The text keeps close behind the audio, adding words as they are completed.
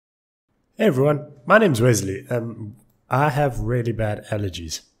Hey everyone, my name's WheresLee. I have really bad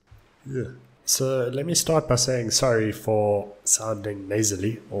allergies. Yeah. So let me start by saying sorry for sounding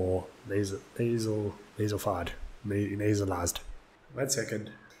nasally or nasalized. 1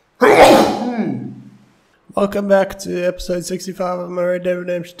 second. Welcome back to episode 65 of my Red Dead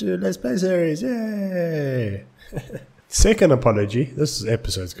Redemption 2 Let's Play series. Yay! Second apology. This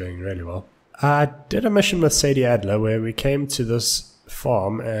episode's going really well. I did a mission with Sadie Adler where we came to this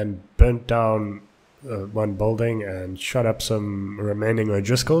farm and burnt down one building and shot up some remaining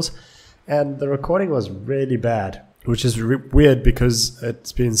O'Driscolls, and the recording was really bad, which is weird because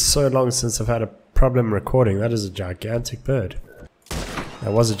it's been so long since I've had a problem recording. That is a gigantic bird.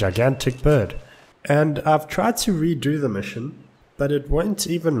 That was a gigantic bird. And I've tried to redo the mission, but it won't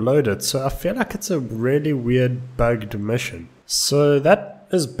even load it, so I feel like it's a really weird bugged mission. So that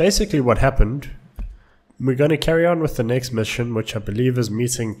is basically what happened. We're going to carry on with the next mission, which I believe is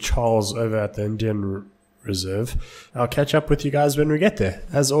meeting Charles over at the Indian Reserve. I'll catch up with you guys when we get there.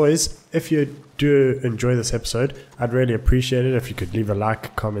 As always, if you do enjoy this episode, I'd really appreciate it if you could leave a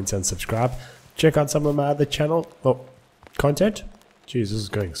like, comment, and subscribe. Check out some of my other content. Jeez, this is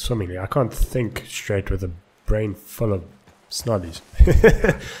going swimmingly. I can't think straight with a brain full of snoddies.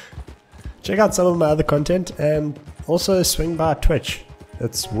 Check out some of my other content and also swing by Twitch.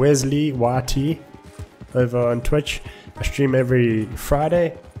 It's WheresLee YT. Over on Twitch. I stream every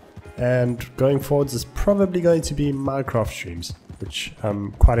Friday, and going forwards is probably going to be Minecraft streams, which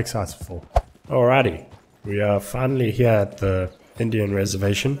I'm quite excited for. Alrighty, we are finally here at the Indian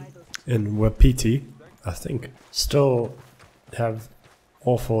Reservation in Wapiti, I think. Still have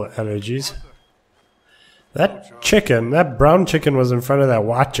awful allergies. That chicken, that brown chicken was in front of that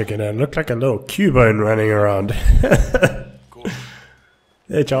white chicken and it looked like a little Cubone running around.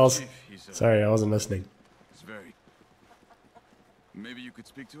 Hey Charles, sorry I wasn't listening. Maybe you could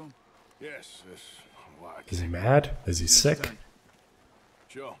speak to him? Yes. Why? Is he mad? Is he sick?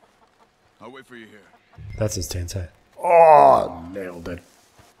 Sure. I'll wait for you here. That's his sensei. Oh, nailed it.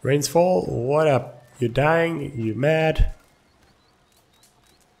 Rainsfall, what up? You dying? You mad?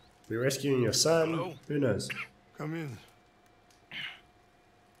 You're rescuing your son? Hello? Who knows? Come in.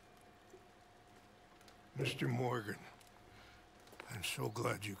 Mr. Morgan. I'm so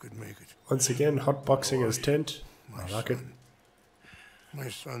glad you could make it. Once again, hotboxing his tent. I like it. My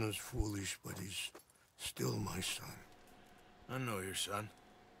son is foolish, but he's still my son. I know your son.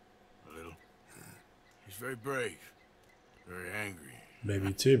 A little. He's very brave. Very angry.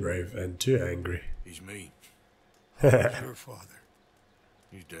 Maybe too brave and too angry. He's mean. He's your father.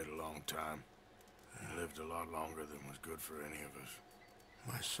 He's dead a long time. He lived a lot longer than was good for any of us.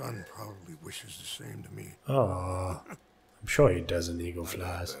 My son probably wishes the same to me. Oh, I'm sure he does an eagle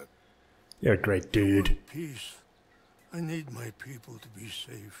flies. You're a great dude. Peace. I need my people to be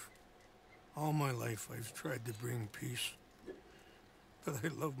safe. All my life I've tried to bring peace. But I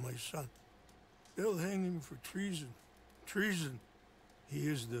love my son. They'll hang him for treason. Treason. He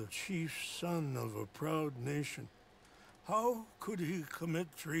is the chief son of a proud nation. How could he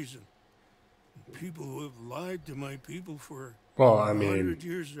commit treason? People who have lied to my people for 100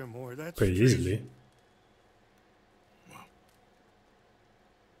 years or more. That's pretty treason. easily. Well,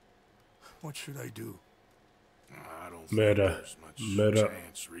 what should I do? I don't Murder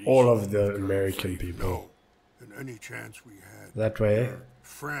chance, all of the American people. No. And any chance we had. That way,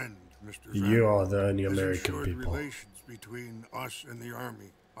 friend, Mr. you are the only has American ensured people. Relations between us and the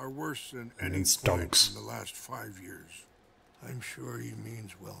army are worse than any And stonks. point in the last 5 years. I'm sure he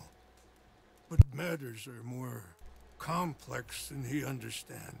means well. But matters are more complex than he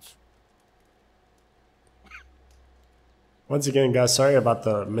understands. Once again, guys, sorry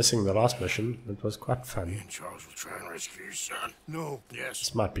about missing the last mission. It was quite fun. Me and Charles will try and rescue your son. No. Yes.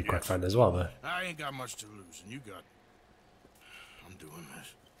 This might be quite fun as well, though. I ain't got much to lose, and you got... I'm doing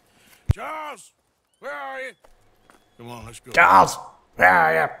this. Charles! Where are you? Come on, let's go. Charles! Where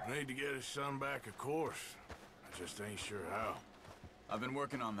are you? I need to get his son back, of course. I just ain't sure how. I've been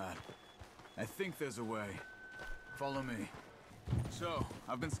working on that. I think there's a way. Follow me. So,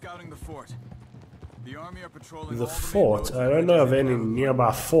 I've been scouting the fort. The army are patrolling The all the main fort? roads I and don't know of bridges any around.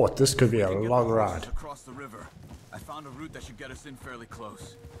 nearby fort. This could be a We can get long the horses ride. across the river. I found a route that should get us in fairly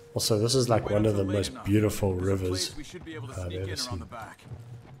close. Also, this is like Wait one of the until late most enough. beautiful There's a rivers place we should be able to I've sneak ever in seen. around the back.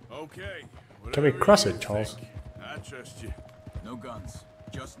 Okay. Can we whatever cross you it, Charles? think. I trust you. No guns,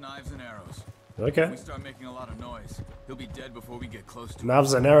 just knives and arrows. Okay. If we start making a lot of noise, he'll be dead before we get close to him.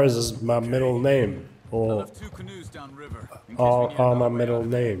 Knives and Arrows is my middle name. I Or left 2 canoes downriver. in case we all need are another my way middle out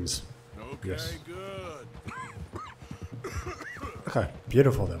of it. names. Okay, Yes. good. Look how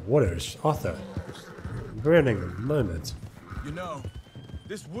beautiful that water is. Arthur, ruining the moment. You know,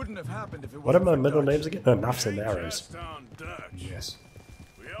 This wouldn't have happened if it What are wasn't my for middle Dutch. names again? No, Nuffs and Arrows. Just on Dutch. Yes.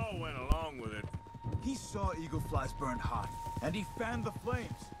 We all went along with it. He saw eagle flies burned hot, and he fanned the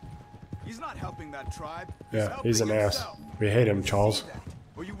flames. He's not helping that tribe. Yeah, he's an helping ass. himself. We hate him, Charles. See that,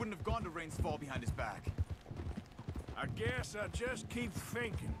 or you wouldn't have gone to Rain's Fall behind his back. I guess I just keep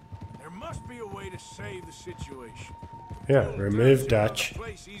thinking. There must be a way to save the situation. Yeah, Little remove Dutch, Dutch. you know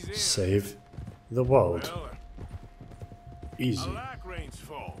the place he's in. Save the world. Well, Easy. I like Rain's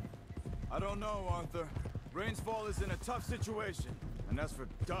Fall. I don't know, Arthur. Rain's Fall is in a tough situation, and as for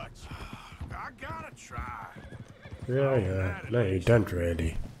Dutch, I gotta try. Yeah. No, you don't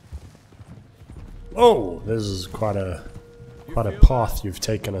really. Oh, this is quite a path you've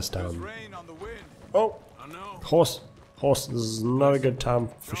taken us there's down. rain on the wind. Oh, I know. horse, this is not a good time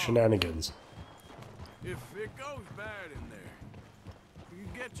for shenanigans. If it goes bad in there, you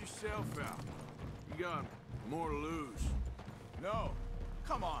get yourself out. You got more to lose. No,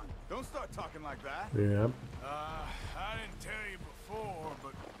 come on, don't start talking like that. Yeah. I didn't tell you before,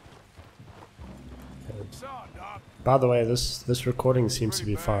 but so, Doc, By the way, this recording seems to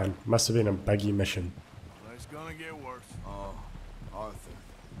be fine. Must have been a buggy mission. it's gonna get worse. Oh, Arthur.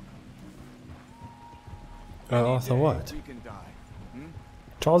 Arthur, what? We can die.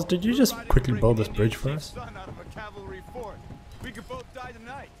 Charles, did you just quickly build this bridge for us? Son out of a cavalry fort. We could both die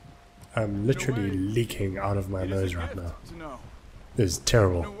tonight. I'm literally leaking out of my It is nose a right gift now. to know. This is In a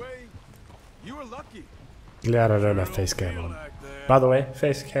terrible. way, you were lucky. Glad I don't have face cam on. By the way,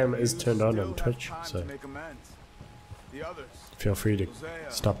 face cam is turned on Still have Twitch, time so to make amends. The others, feel free to Hosea,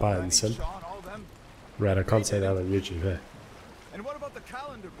 stop by Danny, and simp. Sean, all them. Right, I can't say that on YouTube, eh? And what about the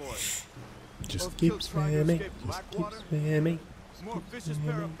calendar boys? Just Both keep killed trying to swimming, escape just keep Blackwater? swimming. More vicious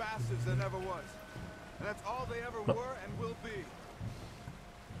pair of bastards than ever was. And that's all they ever were and will be.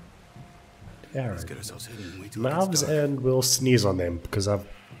 Arrows. Get ourselves hidden and wait till it gets Mouths dark. and we'll sneeze on them because I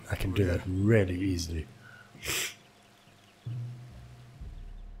can do that really easily.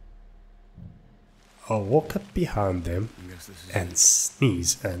 I'll walk up behind them I guess this is and it.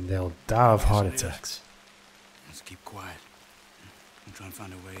 sneeze and they'll die of heart attacks. Let's keep quiet. We'll try and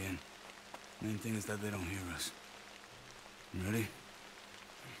find a way in. Main thing is that they don't hear us. You ready?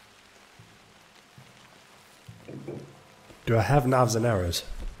 Do I have knives and arrows?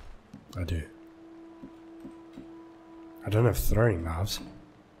 I do. I don't have throwing knives.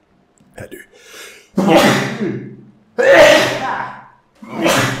 I do.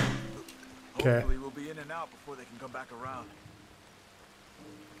 Okay. Hopefully we'll be in and out before they can come back around.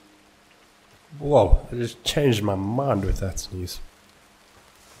 Whoa, I just changed my mind with that sneeze.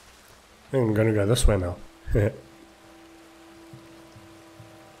 I think I'm gonna go this way now. There's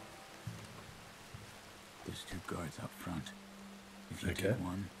two guards out front. If you Okay. take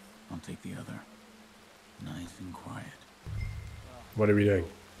one, I'll take the other. Nice and quiet. What are we doing?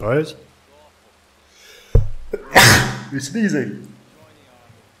 Boys? You're sneezing.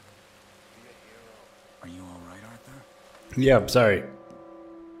 Are you alright, Arthur? Yeah, I'm sorry.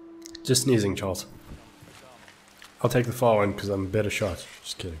 Just sneezing, Charles. I'll take the far one because I'm a better shot.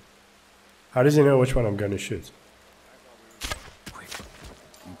 Just kidding. How does he know which one I'm going to shoot? Quick.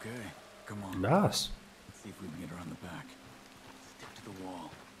 Okay, come on. Nice. Let's see if we can get around the back. Stick to the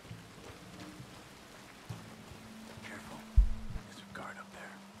wall. Careful. There's a guard up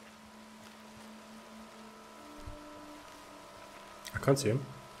there. I can't see him.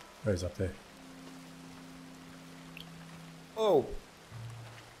 Oh, he's up there. Oh!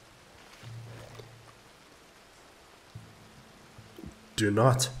 Do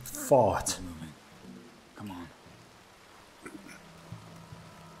not fart. Moving. Come on.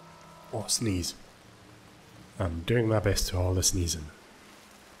 Or sneeze. I'm doing my best to hold the sneezing.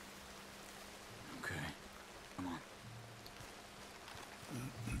 Okay. Come on.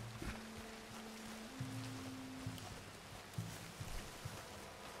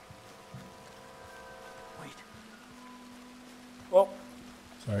 Wait. Oh!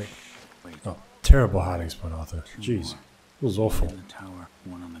 Sorry. Wait. Oh, terrible hiding spot, Arthur. Two Jeez. more. It was One awful. in the tower,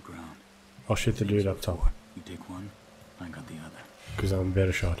 one on the ground. I'll shoot the dude up top. You take one, I got the other. Because I'm a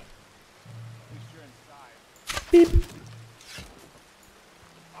better shot. Beep!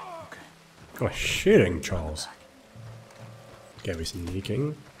 Okay. Oh, shooting, Charles. Okay, we're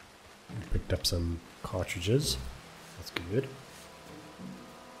sneaking. Picked up some cartridges. That's good.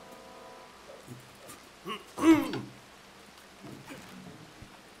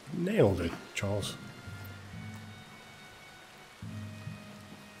 Nailed it, Charles.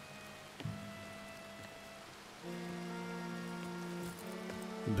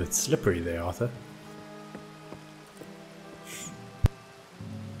 A bit slippery there, Arthur.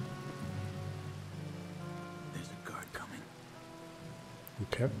 There's a guard coming.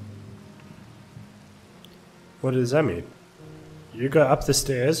 Okay. What does that mean? You go up the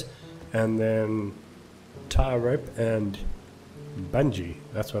stairs and then tie a rope and bungee.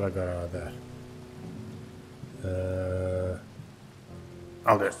 That's what I got out of that.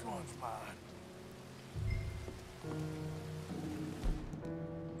 I'll do it. This one's mine.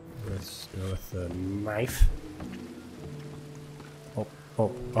 Let's go with the knife.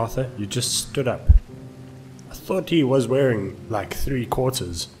 Oh, Arthur, you just stood up. I thought he was wearing like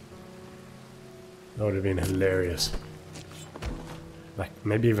 3/4. That would have been hilarious. Like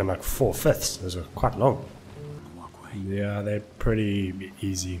maybe even like 4/5. Those are quite long. Yeah, they're pretty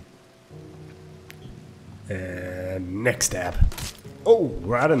easy. And next stab. Oh,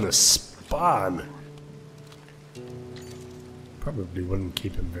 right in the spine. Probably wouldn't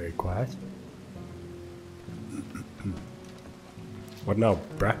keep him very quiet. What now,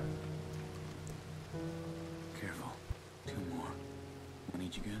 bruh? Careful. 2 more. Want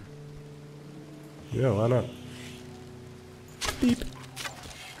each again? Yeah, why not? Beep.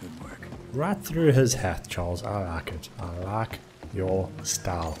 Good work. Right through his hat, Charles. I like it. I like your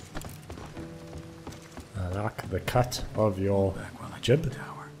style. I like the cut of your jib.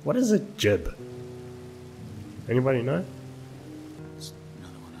 What is a jib? Anybody know?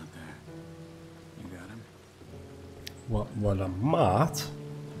 Another one out there. You got him? What a mart.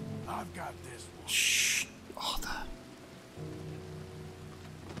 I've got this one. Shh, Arthur.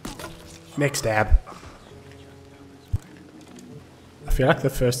 Next stab. I feel like the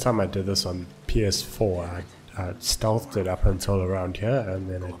first time I did this on PS4, I stealthed it up until around here, and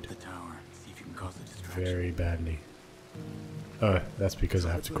then Go it up the tower. See if you can cause a distraction. very badly. Oh, that's because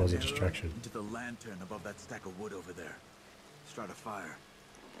I have to cause a distraction. Into the lantern above that stack of wood over there. Start a fire.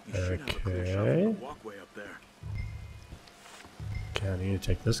 You should have a clear shot Okay. from the walkway up there. Okay, I need to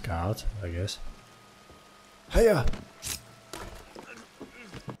take this guy out, I guess. Hiya!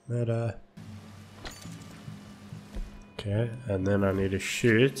 Murder. Okay, and then I need to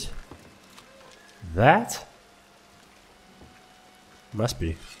shoot that. Must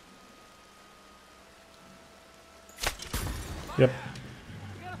be. Yep.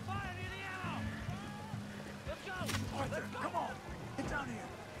 Arthur, come on! Get down here!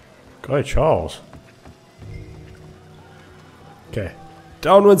 Go, Charles. Okay.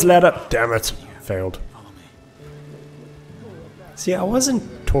 Downwards ladder. Damn it. Failed. Follow me. See, I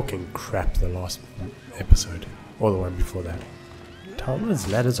wasn't talking crap the last episode. Or the one before that. Downwards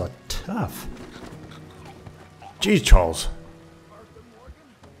ladders are tough. Jeez, Charles.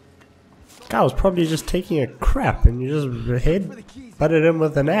 Guy was probably just taking a crap and you just head butted him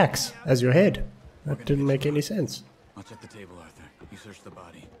with an axe as your head. That didn't make any sense. I'll check the table, Arthur. You search the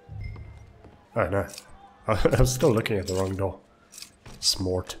body. Oh no. I was still looking at the wrong door.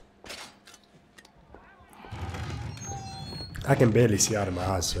 Smart. I can barely see out of my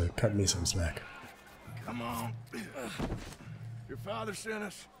eyes, so cut me some slack. Come on. Your father sent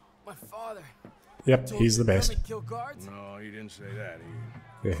us? My father. Yep, he's the best. Come and kill guards? No, he didn't say that.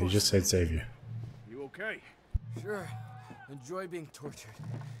 Yeah, he just said save you. You okay? Sure. Enjoy being tortured.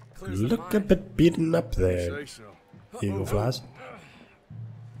 Clears the Look a mind. bit beaten up there, Say so. Eagle Flies.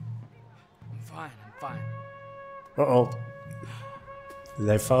 I'm fine. I'm fine. Uh-oh.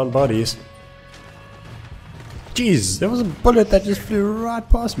 They found bodies. Jeez, there was a bullet that just flew right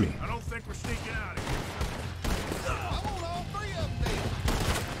past me. I don't think we're sneaking out of here.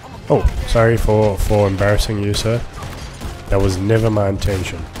 Oh, sorry for embarrassing you, sir. That was never my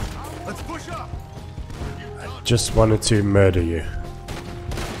intention. Let's push up. I just wanted to murder you.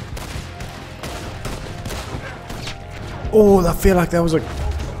 Oh, I feel like that was a...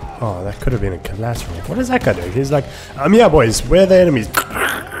 Oh, that could have been a collateral. What is that guy doing? He's like, I'm here, boys. Where are the enemies?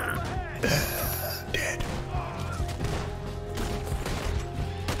 Dead.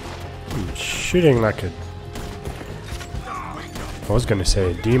 I'm shooting like a... I was gonna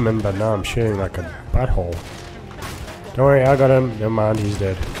say a demon, but now I'm shooting like a butthole. Don't worry, I got him. Never mind, he's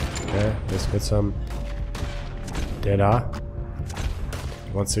dead. Okay, let's get some dead eye.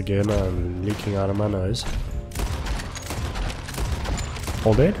 Once again, I'm leaking out of my nose.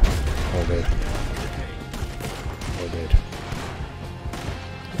 All dead? All dead. All dead.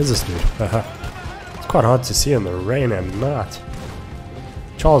 Where's this dude? Haha. It's quite hard to see in the rain and night.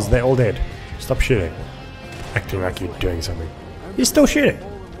 Charles, they're all dead. Stop shooting. Acting like you're doing something. You're still shooting.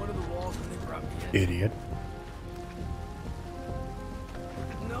 Idiot.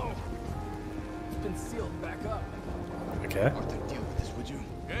 No. It's been sealed back up. Okay. Arthur, deal with this, would you?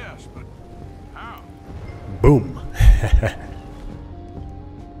 Yes, but how? Boom.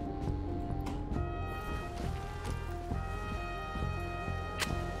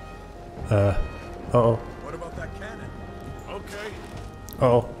 Uh-oh. What about that cannon? Okay.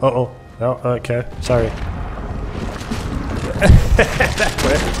 Uh-oh. Oh, okay. Sorry. That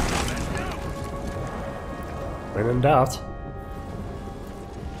way. When in doubt.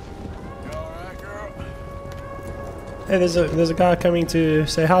 Hey, there's a guy coming to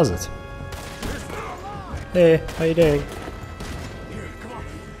say how's it. Hey, how you doing?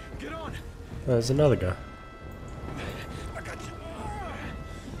 Oh, there's another guy.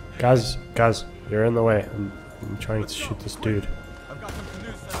 Guys, you're in the way. I'm trying to shoot this dude.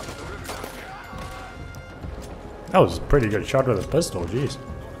 That was a pretty good shot with a pistol, jeez.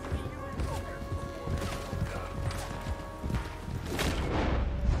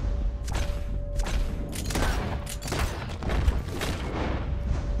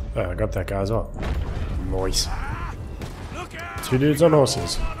 Oh, I got that guy as well. Nice. 2 dudes on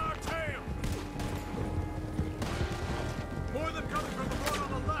horses.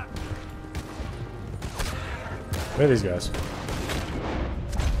 Where are these guys?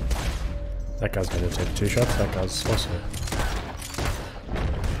 That guy's gonna take 2 shots, that guy's also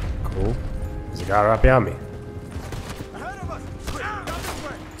cool. There's a guy right behind me.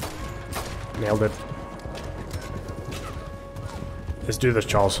 Nailed it. Let's do this,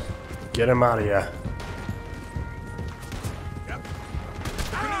 Charles. Get him out of here.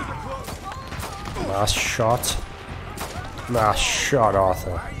 Nice shot. Nice shot,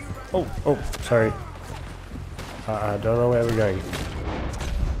 Arthur. Oh, sorry. I don't know where we're going.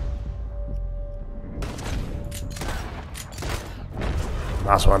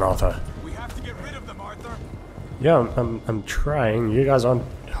 Nice one, Arthur. We have to get rid of them, Arthur. Yeah, I'm trying. You guys aren't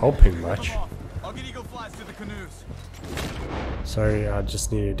helping much. I'll get eagle flies to the canoes. Sorry, I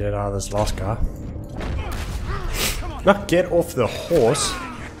just need to get out of this last guy. Not get off the horse,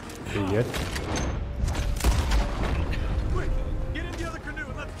 idiot. Quick, get in the other canoe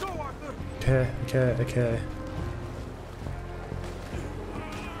and let's go, Arthur. Okay.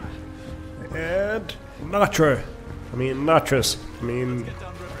 And nitro. I mean nitrous. I mean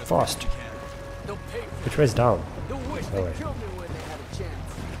fast. Which way's down? That way.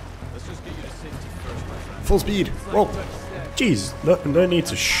 Full speed. Whoa. Jeez, no need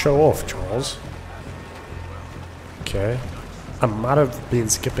to show off, Charles. Okay. I might have been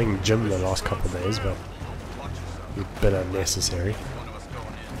skipping gym the last couple of days, but a bit unnecessary.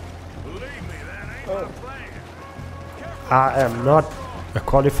 I am not a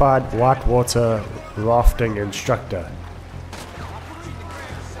qualified whitewater rafting instructor.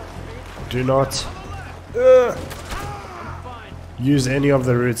 Do not use any of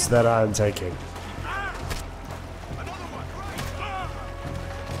the routes that I am taking.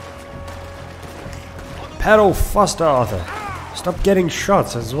 Paddle faster, Arthur. Stop getting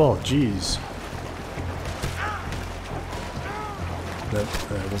shots as well. Jeez.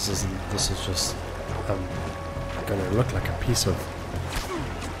 This is just gonna look like a piece of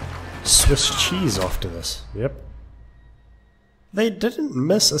Swiss cheese after this. Yep. They didn't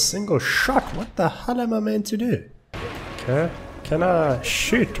miss a single shot. What the hell am I meant to do? Okay. Can I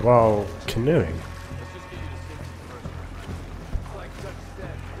shoot while canoeing?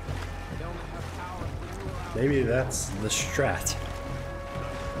 Maybe that's the strat.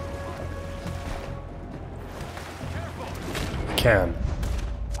 I can.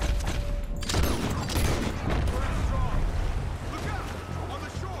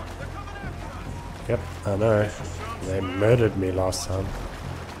 Yep, I know. They murdered me last time.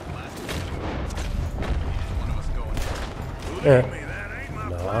 Yeah.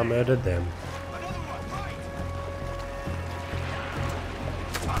 No, I murdered them.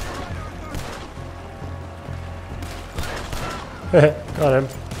 Got him.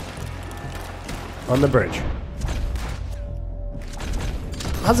 On the bridge.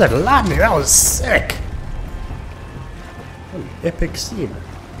 How's that lightning? That was sick! What an epic scene.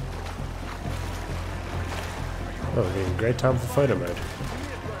 Oh, we're in great time for photo mode.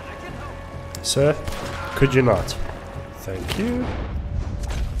 Sir, could you not? Thank you.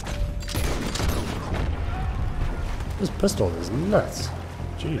 This pistol is nuts.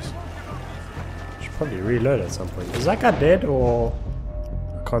 Jeez. Should probably reload at some point. Is that guy dead or...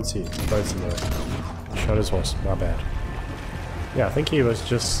 I can't see. Boats in there. Shot his horse. My bad. Yeah, I think he was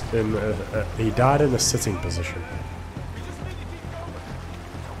just in... he died in a sitting position.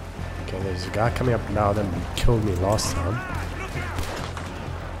 Okay, there's a guy coming up now that killed me last time.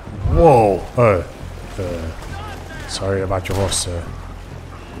 Whoa! Oh. Sorry about your horse, sir.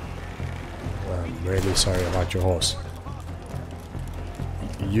 I'm really sorry about your horse.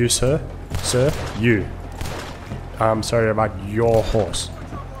 You, sir? Sir? You. I'm sorry about your horse.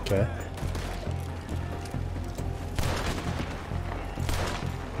 Okay.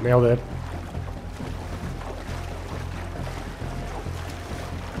 Nailed it.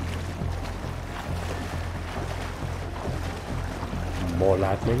 More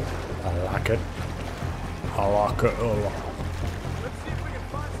lightning. I like it. I like it a lot. Let's see if we can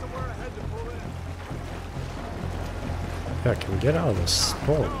find somewhere ahead to pull in. Yeah, can we get out of this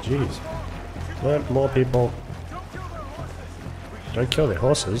spawn? Jeez. No, more people. Don't kill their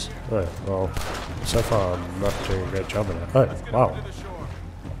horses. Oh, well, so far I'm not doing a great job of that. Oh, wow.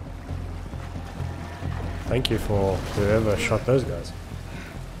 Thank you for whoever shot those guys.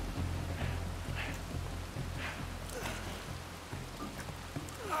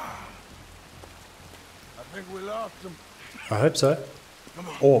 I think we lost them. I hope so.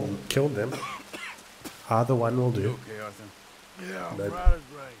 Or killed them. Either one will do. Okay, Arthur. Yeah, Nope. right is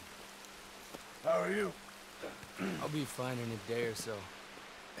right. How are you? I'll be fine in a day or so.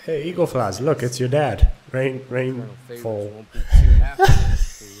 Hey, Eagle Flies, look, it's your dad. Colonel Rainfall. Favors won't be too happy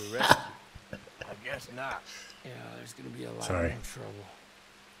for your rescue. I guess not. Yeah, there's gonna be a lot Sorry. more trouble.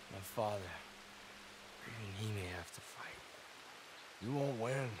 My father, even he may have to fight. You won't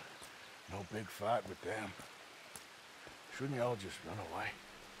win. No big fight with them. Shouldn't y'all just run away?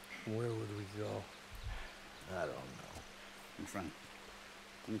 Where would we go? I don't know. In front.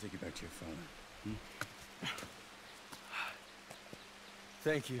 Let me take you back to your father.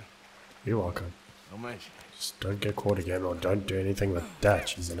 Thank you. You're welcome. No mention. Just don't get caught again or don't do anything with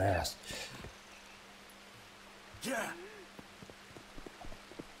Dutch. He's an ass. Yeah.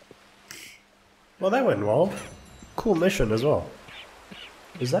 Well, that went well. Cool mission as well.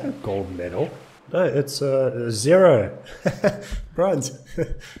 Is that a gold medal? No, it's 0. Bronze.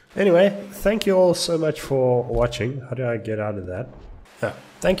 Anyway, thank you all so much for watching. How do I get out of that? Yeah.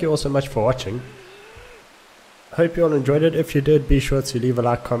 Thank you all so much for watching. Hope you all enjoyed it. If you did, be sure to leave a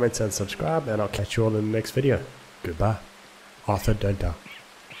like, comment, and subscribe, and I'll catch you all in the next video. Goodbye. Arthur, don't die.